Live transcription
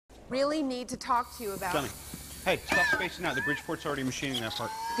really need to talk to you about. Johnny, hey, stop spacing out. The Bridgeport's already machining that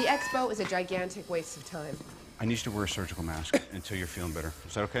part. The expo is a gigantic waste of time. I need you to wear a surgical mask until you're feeling better.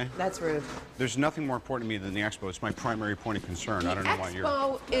 Is that okay? That's rude. There's nothing more important to me than the expo. It's my primary point of concern. I don't know why you're... The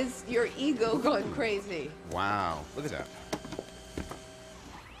expo is your ego going crazy. Wow, look at that.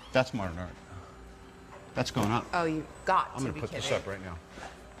 That's modern art. That's going up. Oh, you got I'm to gonna be put kidding. this up right now.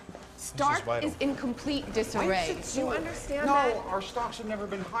 Stock is in complete disarray. Do you understand that? No, our stocks have never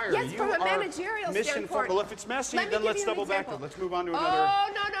been higher. Yes, from a managerial standpoint. Well, if it's messy, then let's double back it. Let's move on to another.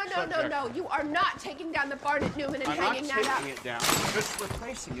 Oh, no. You are not taking down the Barnett Newman and hanging that up. I'm not taking it down. I'm just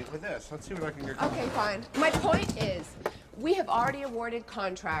replacing it with this. Let's see what I can get. Okay, fine. My point is, we have already awarded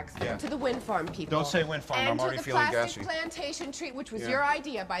contracts to the wind farm people. Don't say wind farm. I'm already feeling gassy. And to the plastic plantation tree, which was your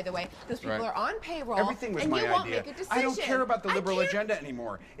idea, by the way. Those people are on payroll. Everything was my idea. And you won't make a decision. I don't care about the liberal agenda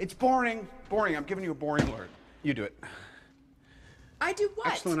anymore. It's boring. Boring. I'm giving you a boring alert. You do it. I do what?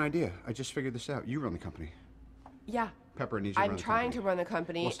 Excellent idea. I just figured this out. You run the company. Yeah. Pepper needs you to run the company. I'm trying to run the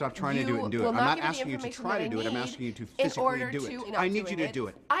company. Well, stop trying to do it and do it. I'm not asking you to try to do it. I'm asking you to physically do it. I need you to do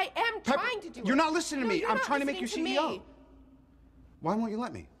it. I am trying to do it. You're not listening to me. I'm trying to make you listening CEO. Why won't you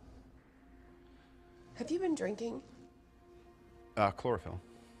let me? Have you been drinking? Chlorophyll.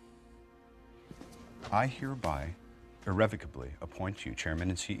 I hereby irrevocably appoint you chairman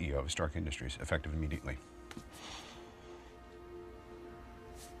and CEO of Stark Industries, effective immediately.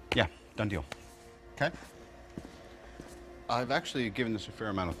 Yeah, done deal. Okay? I've actually given this a fair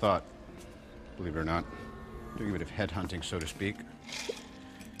amount of thought, believe it or not. Doing a bit of headhunting, so to speak.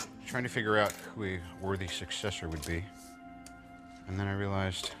 Trying to figure out who a worthy successor would be. And then I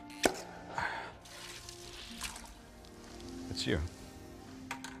realized it's you.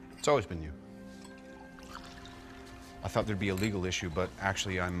 It's always been you. I thought there'd be a legal issue, but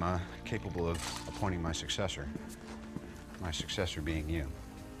actually I'm capable of appointing my successor. My successor being you.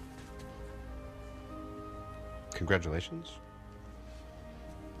 Congratulations.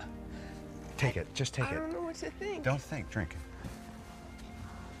 Take it. Just take it. I don't know what to think. Don't think. Drink it.